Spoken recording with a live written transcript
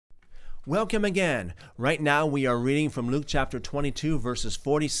Welcome again. Right now we are reading from Luke chapter 22, verses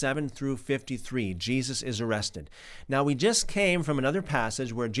 47 through 53. Jesus is arrested. Now we just came from another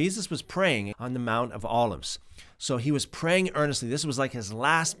passage where Jesus was praying on the Mount of Olives. So he was praying earnestly. This was like his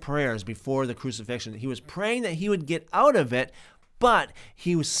last prayers before the crucifixion. He was praying that he would get out of it, but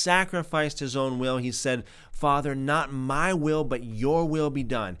he sacrificed his own will. He said, "Father, not my will, but your will be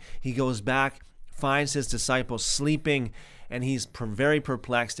done." He goes back, finds his disciples sleeping, and he's very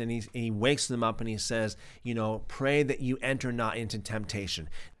perplexed, and he wakes them up and he says, pray that you enter not into temptation.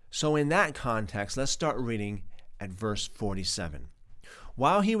 So in that context, let's start reading at verse 47.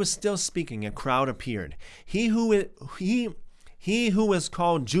 While he was still speaking, a crowd appeared. He who was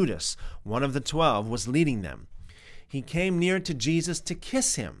called Judas, one of the 12, was leading them. He came near to Jesus to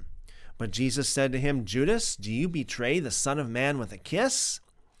kiss him. But Jesus said to him, "Judas, do you betray the Son of Man with a kiss?"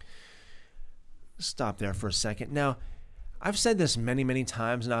 Stop there for a second. Now, I've said this many, many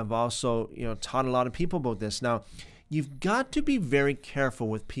times, and I've also, taught a lot of people about this. Now, you've got to be very careful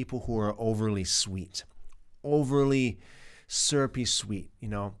with people who are overly sweet, overly syrupy sweet,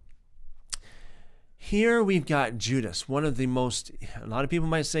 Here we've got Judas, a lot of people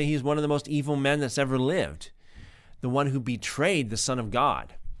might say he's one of the most evil men that's ever lived, the one who betrayed the Son of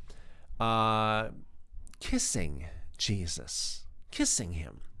God, kissing Jesus, kissing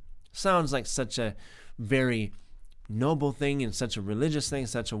him. Sounds like such a very noble thing and such a religious thing,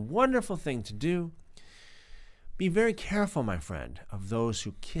 such a wonderful thing to do. Be very careful, my friend, of those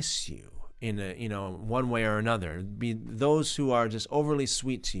who kiss you in one way or another. Be those who are just overly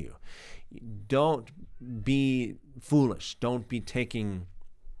sweet to you. Don't be foolish. Don't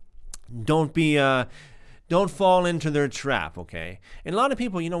fall into their trap, okay? And a lot of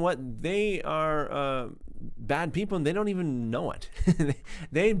people, they are bad people and they don't even know it.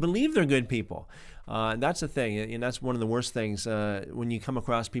 They believe they're good people. That's the thing, and that's one of the worst things when you come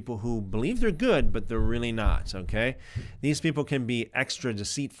across people who believe they're good, but they're really not, okay? These people can be extra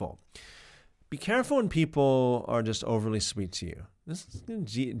deceitful. Be careful when people are just overly sweet to you.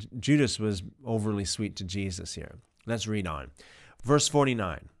 Judas was overly sweet to Jesus here. Let's read on. Verse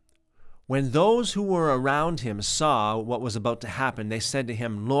 49. When those who were around him saw what was about to happen, they said to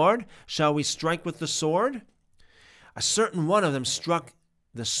him, "Lord, shall we strike with the sword?" A certain one of them struck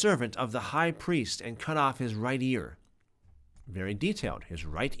the servant of the high priest and cut off his right ear. Very detailed, his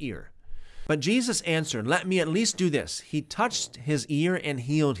right ear. But Jesus answered, "Let me at least do this." He touched his ear and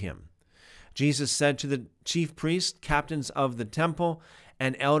healed him. Jesus said to the chief priests, captains of the temple,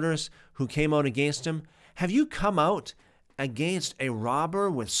 and elders who came out against him, "Have you come out against a robber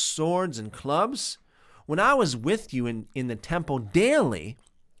with swords and clubs? When I was with you in the temple daily,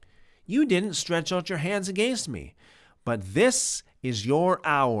 you didn't stretch out your hands against me. But this is your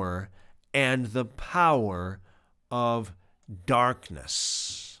hour and the power of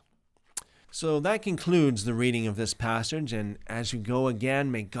darkness." So that concludes the reading of this passage, and as you go again,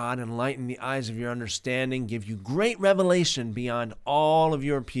 may God enlighten the eyes of your understanding, give you great revelation beyond all of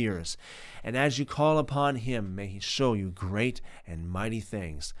your peers. And as you call upon him, may he show you great and mighty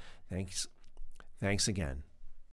things. Thanks again.